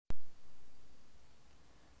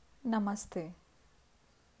Namaste.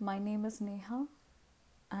 My name is Neha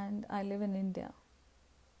and I live in India.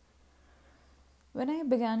 When I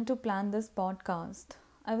began to plan this podcast,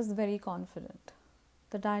 I was very confident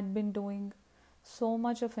that I had been doing so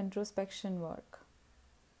much of introspection work.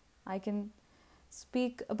 I can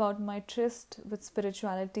speak about my tryst with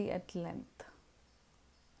spirituality at length.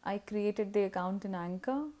 I created the account in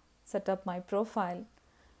Anchor, set up my profile,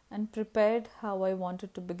 and prepared how I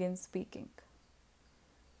wanted to begin speaking.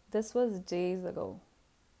 This was days ago,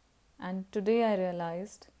 and today I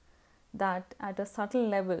realized that at a subtle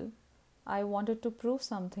level, I wanted to prove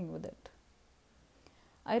something with it.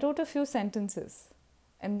 I wrote a few sentences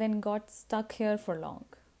and then got stuck here for long.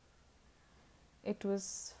 It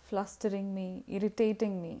was flustering me,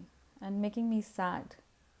 irritating me, and making me sad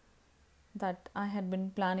that I had been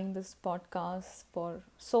planning this podcast for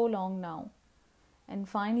so long now. And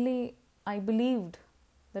finally, I believed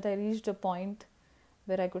that I reached a point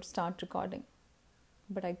where I could start recording,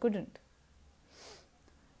 but I couldn't.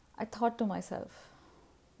 I thought to myself,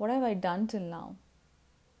 what have I done till now?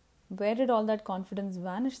 Where did all that confidence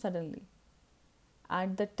vanish suddenly?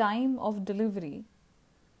 At the time of delivery,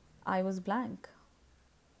 I was blank.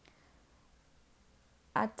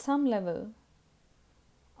 At some level,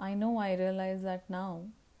 I realize that now,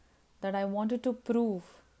 that I wanted to prove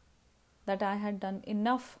that I had done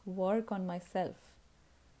enough work on myself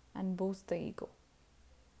and boost the ego.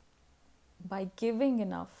 By giving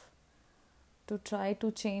enough to try to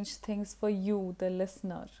change things for you, the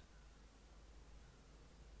listener,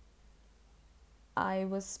 I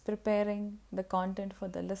was preparing the content for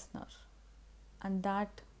the listener, and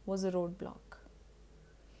that was a roadblock.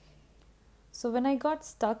 So when I got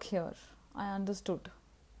stuck here, I understood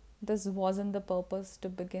this wasn't the purpose to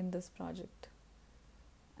begin this project,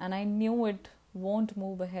 and I knew it won't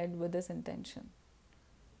move ahead with this intention,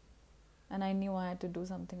 and I knew I had to do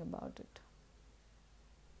something about it.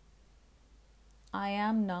 I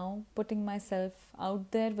am now putting myself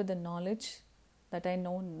out there with the knowledge that I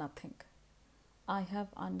know nothing. I have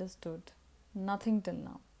understood nothing till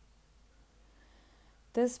now.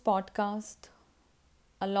 This podcast,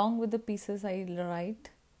 along with the pieces I write,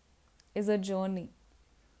 is a journey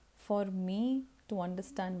for me to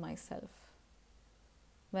understand myself.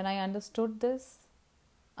 When I understood this,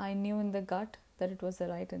 I knew in the gut that it was the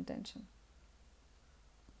right intention.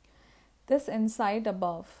 This insight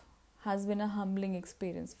above has been a humbling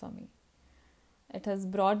experience for me. It has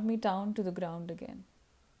brought me down to the ground again.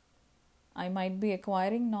 I might be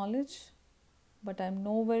acquiring knowledge, but I am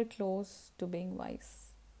nowhere close to being wise.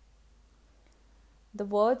 The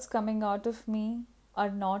words coming out of me are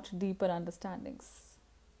not deeper understandings.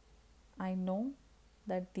 I know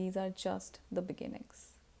that these are just the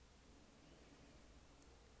beginnings.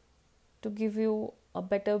 To give you a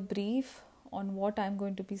better brief on what I am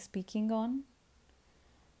going to be speaking on,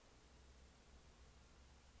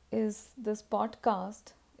 is this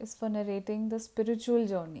podcast is for narrating the spiritual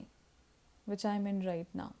journey which I am in right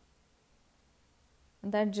now.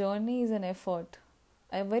 And that journey is an effort,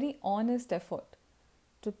 a very honest effort,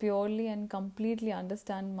 to purely and completely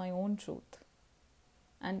understand my own truth.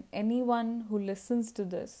 And anyone who listens to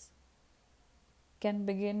this can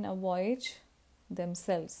begin a voyage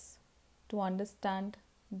themselves to understand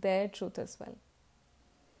their truth as well.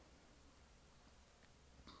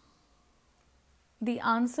 The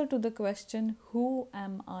answer to the question, who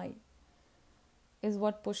am I, is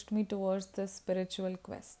what pushed me towards this spiritual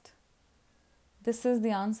quest. This is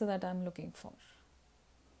the answer that I'm looking for.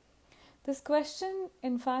 This question,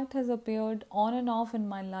 in fact, has appeared on and off in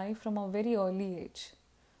my life from a very early age,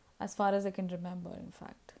 as far as I can remember, in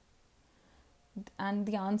fact. And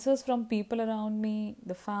the answers from people around me,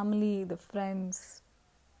 the family, the friends,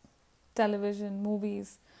 television,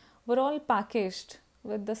 movies, were all packaged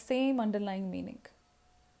with the same underlying meaning.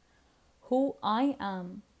 Who I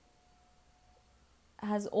am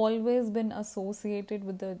has always been associated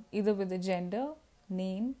with either with the gender,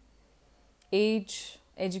 name, age,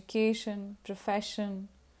 education, profession,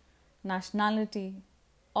 nationality,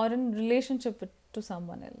 or in relationship to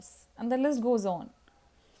someone else. And the list goes on.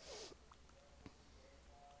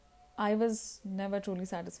 I was never truly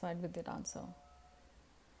satisfied with that answer.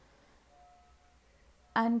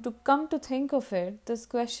 And to come to think of it, this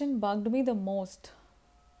question bugged me the most,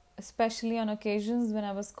 especially on occasions when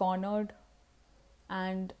I was cornered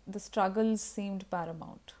and the struggles seemed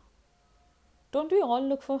paramount. Don't we all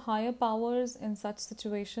look for higher powers in such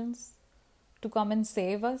situations to come and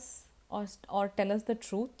save us or tell us the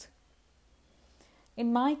truth?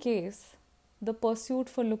 In my case, the pursuit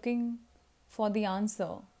for looking for the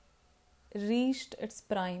answer reached its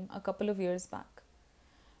prime a couple of years back,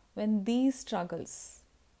 when these struggles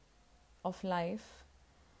of life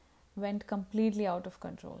went completely out of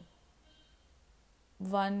control.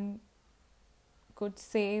 One could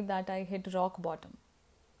say that I hit rock bottom.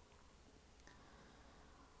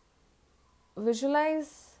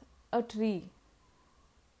 Visualize a tree,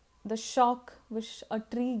 the shock which a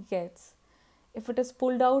tree gets if it is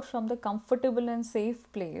pulled out from the comfortable and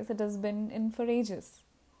safe place it has been in for ages.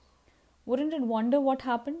 Wouldn't it wonder what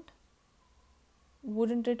happened?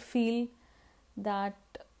 Wouldn't it feel that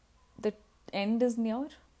the end is near?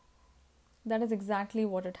 That is exactly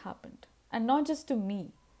what had happened. And not just to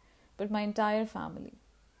me, but my entire family.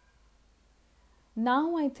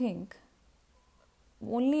 Now I think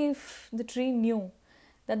only if the tree knew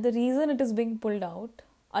that the reason it is being pulled out,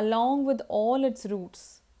 along with all its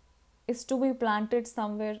roots, is to be planted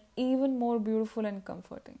somewhere even more beautiful and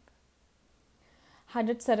comforting. Had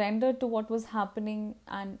it surrendered to what was happening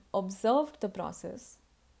and observed the process,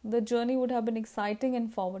 the journey would have been exciting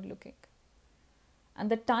and forward looking. And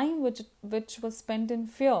the time which was spent in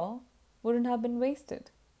fear wouldn't have been wasted.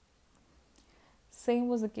 Same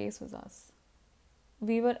was the case with us.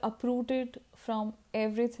 We were uprooted from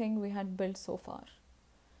everything we had built so far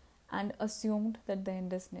and assumed that the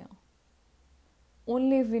end is near.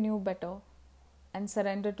 Only if we knew better and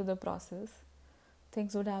surrendered to the process,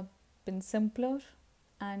 things would have been simpler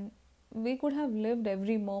and we could have lived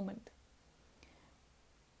every moment.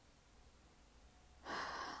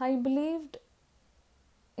 I believed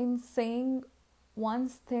in saying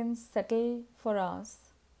once things settle for us,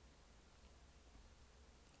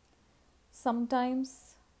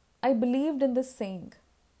 sometimes I believed in this saying,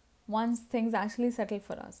 once things actually settle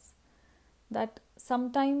for us, that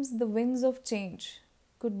sometimes the winds of change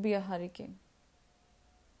could be a hurricane.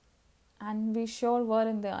 And we sure were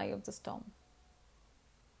in the eye of the storm.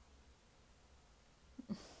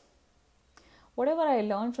 Whatever I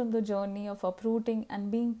learned from the journey of uprooting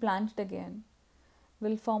and being planted again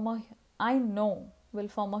will form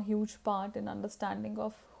a huge part in understanding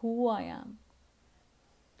of who I am.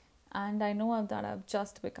 And I know that I've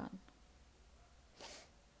just begun.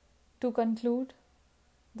 To conclude,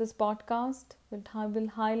 this podcast will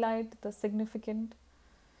highlight the significant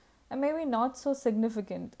and maybe not so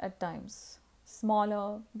significant at times,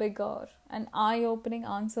 smaller, bigger, and eye-opening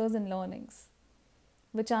answers and learnings,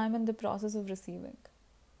 which I am in the process of receiving.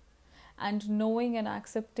 And knowing and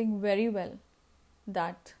accepting very well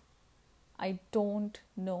that I don't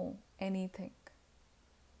know anything.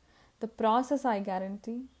 The process, I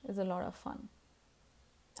guarantee, is a lot of fun.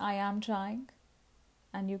 I am trying,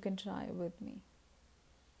 and you can try with me.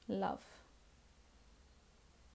 Love.